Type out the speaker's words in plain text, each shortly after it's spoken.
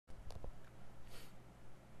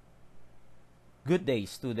Good day,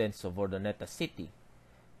 students of Ordoneta City.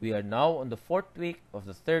 We are now on the fourth week of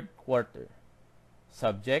the third quarter.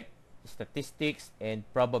 Subject, statistics and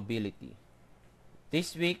probability.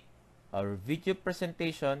 This week, our video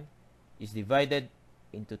presentation is divided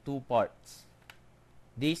into two parts.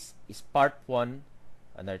 This is part 1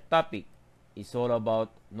 and our topic is all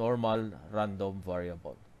about normal random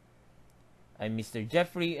variable. I'm Mr.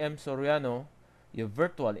 Jeffrey M. Soriano, your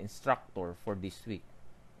virtual instructor for this week.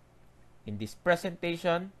 In this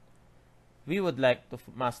presentation, we would like to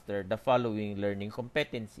master the following learning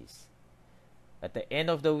competencies. At the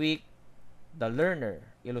end of the week, the learner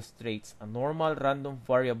illustrates a normal random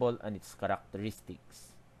variable and its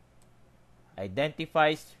characteristics,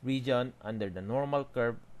 identifies region under the normal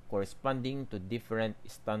curve corresponding to different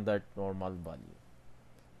standard normal value.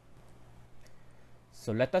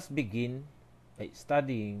 So let us begin by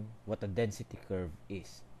studying what a density curve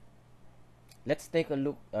is. Let's take a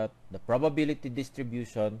look at the probability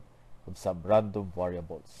distribution of some random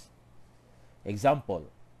variables.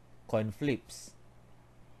 Example, coin flips.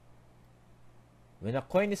 When a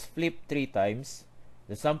coin is flipped 3 times,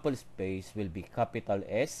 the sample space will be capital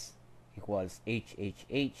S equals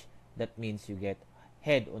HHH. That means you get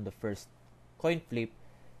head on the first coin flip,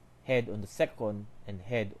 head on the second, and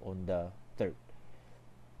head on the third.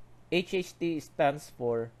 HHT stands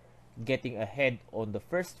for getting a head on the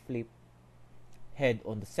first flip, head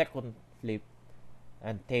on the second flip,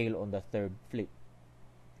 and tail on the third flip.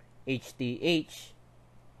 HTH,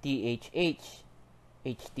 THH,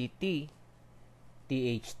 HTT,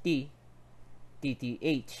 THT,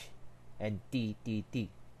 TTH, and TTT.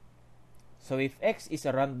 So if X is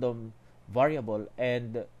a random variable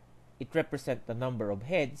and it represents the number of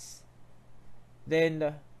heads,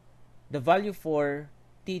 then the value for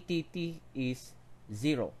TTT is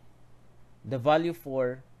 0. The value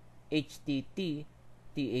for HTT,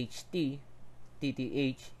 THT,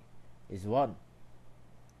 TTH is 1.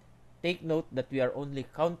 Take note that we are only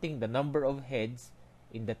counting the number of heads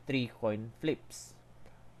in the 3 coin flips.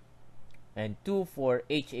 And 2 for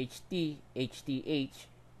HHT, HTH,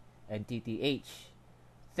 and TTH.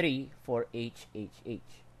 3 for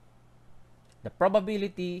HHH. The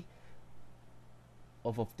probability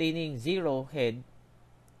of obtaining 0 head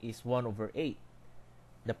is 1 over 8.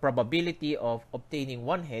 The probability of obtaining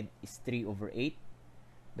 1 head is 3 over 8.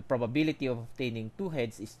 The probability of obtaining 2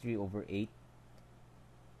 heads is 3 over 8.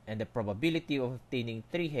 And the probability of obtaining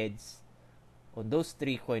 3 heads on those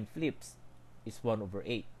 3 coin flips is 1 over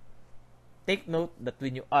 8. Take note that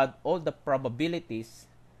when you add all the probabilities,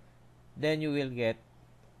 then you will get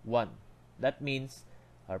 1. That means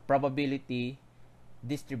our probability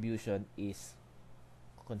distribution is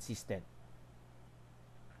consistent.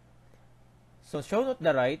 So shown at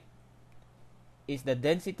the right is the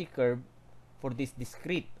density curve for this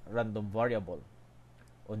discrete random variable.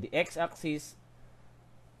 On the x-axis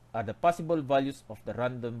are the possible values of the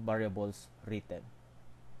random variables written,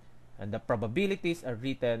 and the probabilities are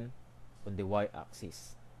written on the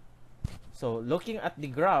y-axis. So looking at the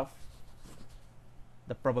graph,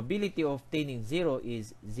 the probability of obtaining 0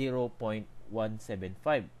 is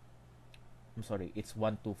 0.175. I'm sorry, it's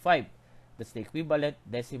 125. That's the equivalent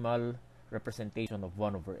decimal representation of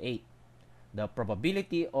 1 over 8. The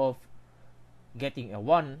probability of getting a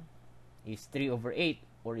 1 is 3 over 8,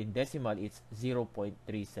 or in decimal it's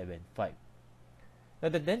 0.375. Now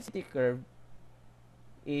the density curve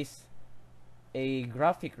is a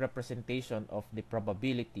graphic representation of the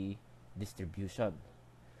probability distribution.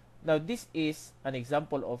 Now this is an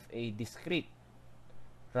example of a discrete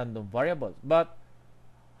random variable, but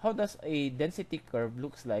how does a density curve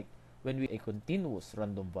looks like when we have a continuous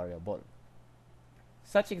random variable?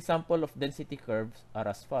 Such example of density curves are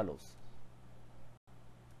as follows.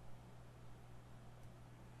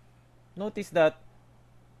 Notice that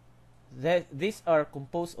these are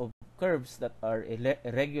composed of curves that are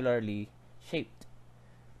irregularly shaped.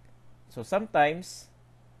 So sometimes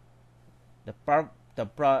the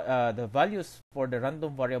values for the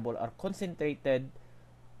random variable are concentrated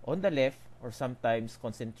on the left or sometimes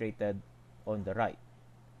concentrated on the right.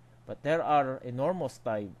 But there are enormous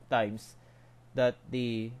times that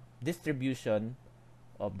the distribution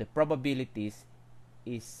of the probabilities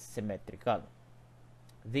is symmetrical.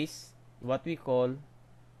 This is what we call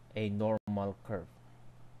a normal curve.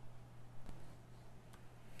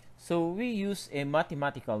 So we use a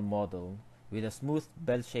mathematical model with a smooth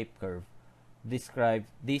bell-shaped curve to describe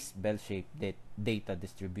these bell-shaped data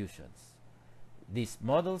distributions. These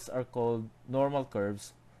models are called normal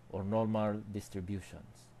curves or normal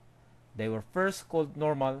distributions. They were first called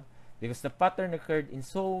normal because the pattern occurred in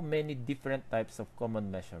so many different types of common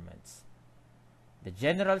measurements. The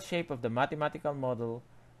general shape of the mathematical model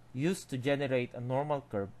used to generate a normal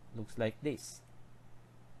curve looks like this.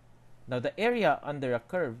 Now the area under a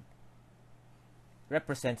curve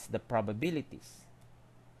represents the probabilities.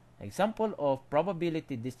 Example of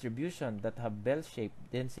probability distribution that have bell-shaped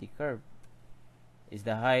density curve is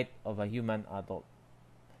the height of a human adult.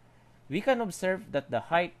 We can observe that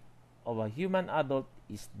the height of a human adult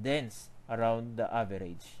is dense around the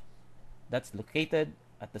average. That's located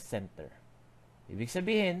at the center. Ibig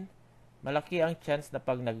sabihin, malaki ang chance na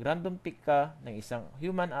pag nag-random pick ka ng isang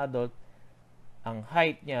human adult, ang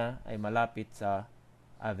height niya ay malapit sa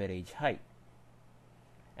average height.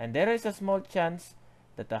 And there is a small chance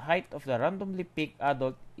that the height of the randomly picked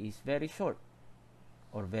adult is very short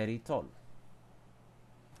or very tall.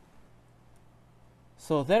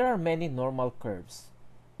 So there are many normal curves.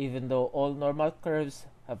 Even though all normal curves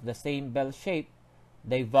have the same bell shape,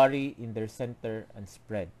 they vary in their center and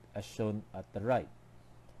spread, as shown at the right.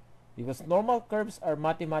 Because normal curves are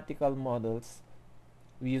mathematical models,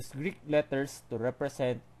 we use Greek letters to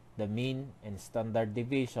represent the mean and standard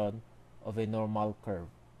deviation of a normal curve.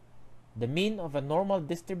 The mean of a normal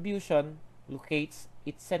distribution locates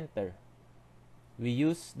its center. We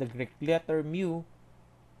use the Greek letter mu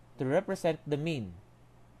to represent the mean.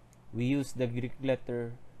 We use the Greek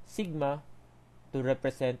letter sigma to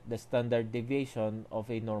represent the standard deviation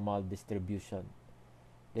of a normal distribution.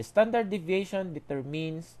 The standard deviation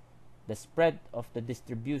determines the spread of the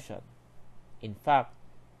distribution. In fact,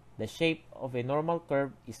 the shape of a normal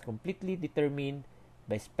curve is completely determined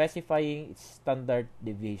by specifying its standard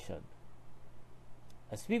deviation.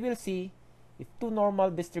 As we will see, if two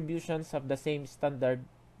normal distributions have the same standard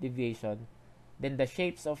deviation, then the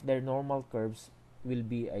shapes of their normal curves will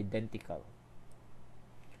be identical.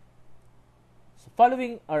 So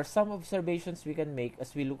following are some observations we can make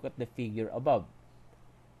as we look at the figure above.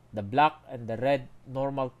 The black and the red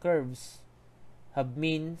normal curves have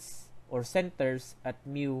means or centers at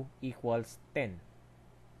mu equals 10.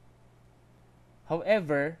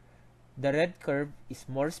 However, the red curve is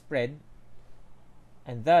more spread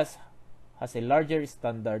and thus has a larger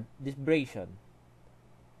standard deviation.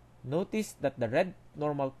 Notice that the red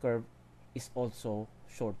normal curve is also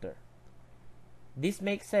shorter. This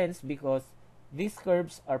makes sense because these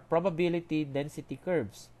curves are probability density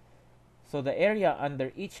curves, so the area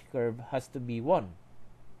under each curve has to be 1.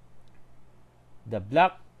 The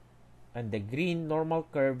black and the green normal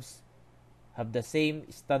curves have the same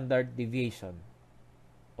standard deviation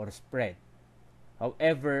or spread.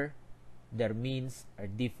 However, their means are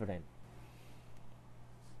different.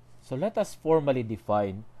 So let us formally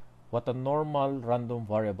define what a normal random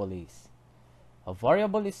variable is. A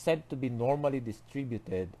variable is said to be normally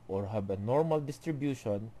distributed or have a normal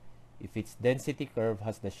distribution if its density curve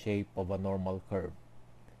has the shape of a normal curve,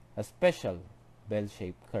 a special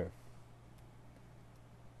bell-shaped curve.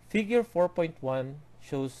 Figure 4.1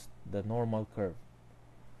 shows the normal curve.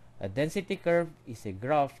 A density curve is a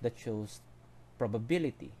graph that shows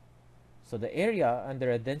probability. So the area under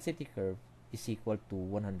a density curve is equal to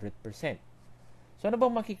 100%. So ano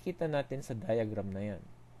bang makikita natin sa diagram na yan?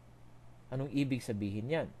 Anong ibig sabihin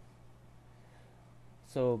yan?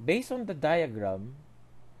 So based on the diagram,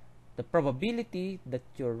 the probability that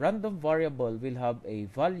your random variable will have a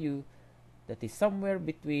value that is somewhere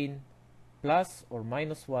between plus or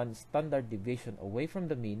minus 1 standard deviation away from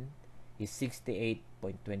the mean is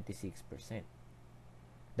 68.26%.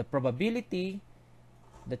 The probability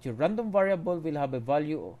that your random variable will have a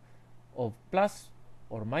value of plus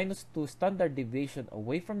or minus 2 standard deviation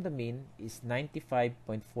away from the mean is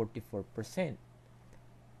 95.44%.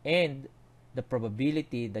 And the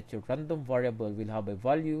probability that your random variable will have a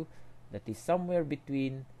value that is somewhere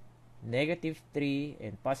between negative 3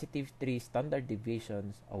 and positive 3 standard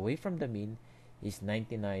deviations away from the mean is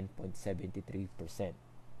 99.73%.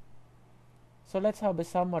 So let's have a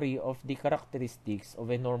summary of the characteristics of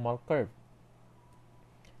a normal curve.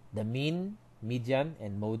 The mean, median,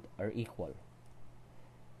 and mode are equal.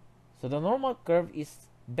 So the normal curve is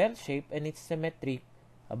bell-shaped and it's symmetric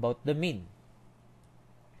about the mean.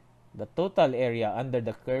 The total area under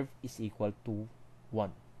the curve is equal to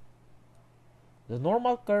 1. The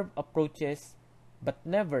normal curve approaches but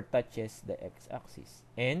never touches the x-axis.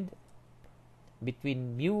 And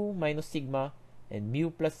between mu minus sigma and mu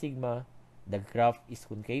plus sigma, the graph is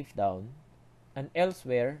concave down, and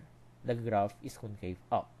elsewhere, the graph is concave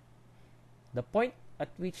up. The point at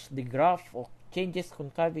which the graph changes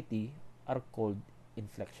concavity are called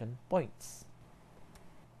inflection points.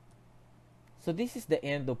 So this is the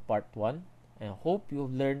end of part 1, and I hope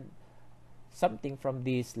you've learned something from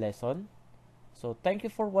this lesson. So thank you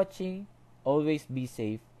for watching. Always be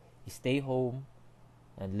safe, stay home,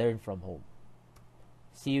 and learn from home.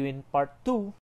 See you in part 2.